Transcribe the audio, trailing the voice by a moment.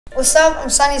What's up? I'm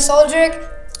Sunny Suljic.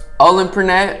 Olan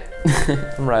Prenatt.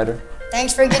 I'm Ryder.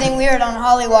 Thanks for getting weird on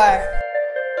Hollywire.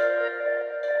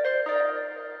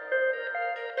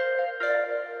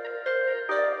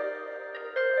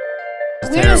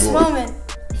 Weirdest moment.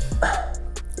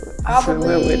 Probably. I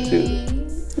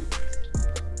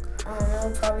don't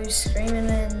know. Probably screaming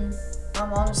in my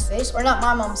mom's face, or not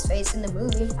my mom's face, in the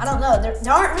movie. I don't know.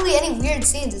 There aren't really any weird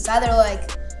scenes. It's either like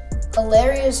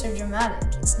hilarious or dramatic.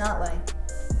 It's not like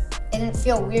it didn't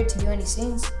feel weird to do any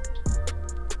scenes.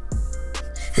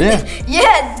 Yeah.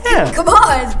 yeah. Come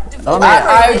on.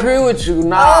 I agree with you.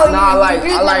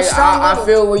 I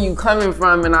feel where you coming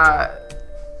from, and I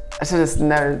should have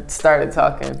never started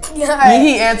talking. Yeah, right.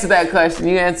 He answered that question.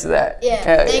 You answered that. Yeah.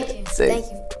 Thank you. Thank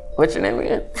you. What's your name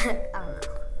again? I don't know.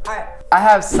 All right. I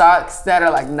have socks that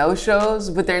are like no-shows,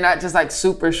 but they're not just like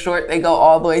super short. They go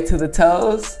all the way to the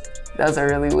toes. Those are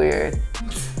really weird.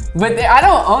 But I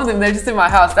don't own them. They're just in my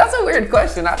house. That's a weird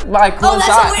question. I buy cool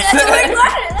socks. That's a weird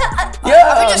question. Yo,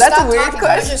 that's a weird question.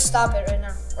 Let's just stop it right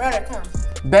now. Ryder, come on.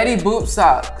 Betty Boop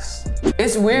socks.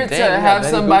 It's weird to have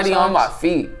somebody on my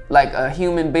feet, like a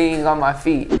human being on my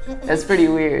feet. That's pretty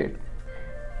weird.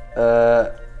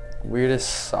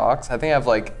 Weirdest socks? I think I have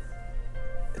like,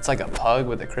 it's like a pug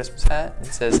with a Christmas hat. It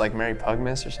says like Merry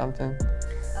Pugmas or something.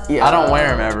 Yeah. I don't wear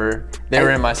them ever. They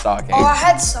were in my stocking. Oh, I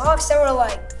had socks that were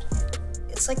like,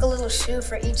 it's like a little shoe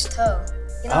for each toe.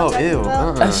 You know what I'm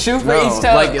talking about? A shoe for each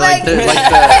toe? Like the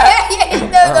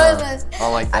those. I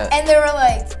don't like that. And they were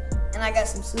like, and I got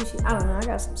some sushi. I don't know, I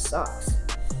got some socks.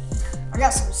 I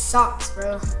got some socks,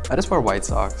 bro. I just wear white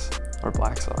socks or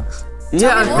black socks.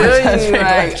 Yeah, I feel you.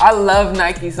 Like, I love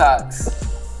Nike socks.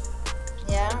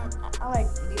 Yeah, I like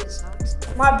Adidas socks.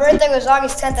 My birthday was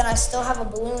August 10th, and I still have a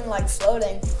balloon like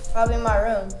floating, probably in my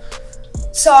room.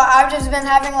 So I've just been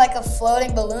having like a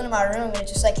floating balloon in my room, and it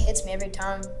just like hits me every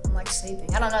time I'm like sleeping.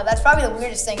 I don't know. That's probably the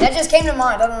weirdest thing. That just came to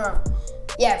mind. I don't know.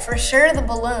 Yeah, for sure the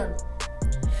balloon.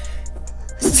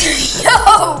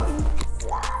 Yo.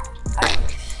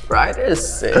 Ryder's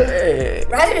sick.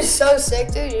 Ryder's so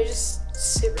sick, dude. You're just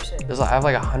super sick. I have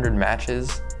like 100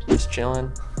 matches just chilling,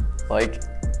 like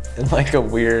in like a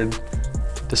weird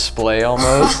display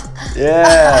almost.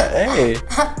 Yeah, hey.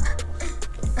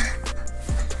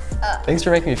 Thanks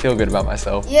for making me feel good about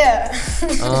myself. Yeah.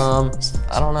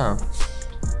 I don't know.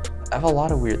 I have a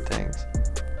lot of weird things.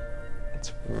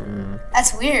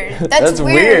 That's weird. That's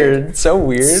weird. So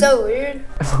weird. So weird.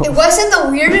 It wasn't the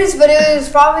weirdest, but it was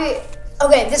probably,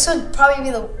 okay, this would probably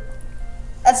be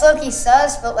that's low-key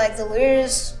sus, but like the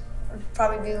weirdest would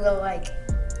probably be like,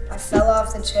 I fell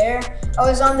off the chair. I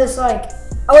was on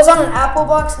an Apple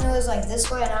box, and it was like this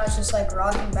way, and I was just like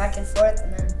rocking back and forth,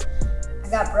 and then I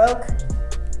got broke.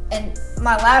 And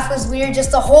my laugh was weird.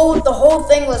 Just the whole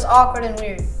thing was awkward and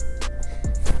weird.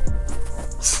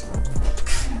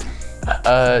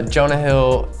 Jonah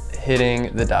Hill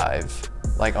hitting the dive,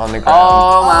 like on the ground.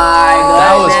 Oh my god.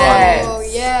 That was funny. Oh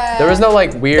yeah. There was no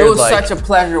like weird. It was such a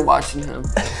pleasure watching him.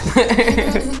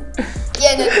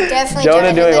 Yeah, no, definitely.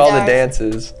 Jonah doing all the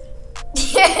dances.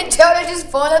 Yeah, Jonah just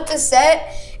pulling up the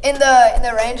set in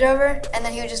the Range Rover, and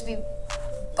then he would just be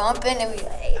bumping and be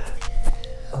like.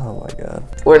 Oh my god.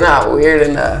 We're not weird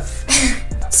enough.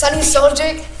 Sunny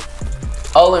Suljic.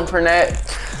 Olan Prenatt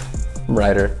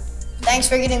Ryder. Thanks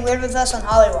for getting weird with us on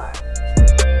Hollywire.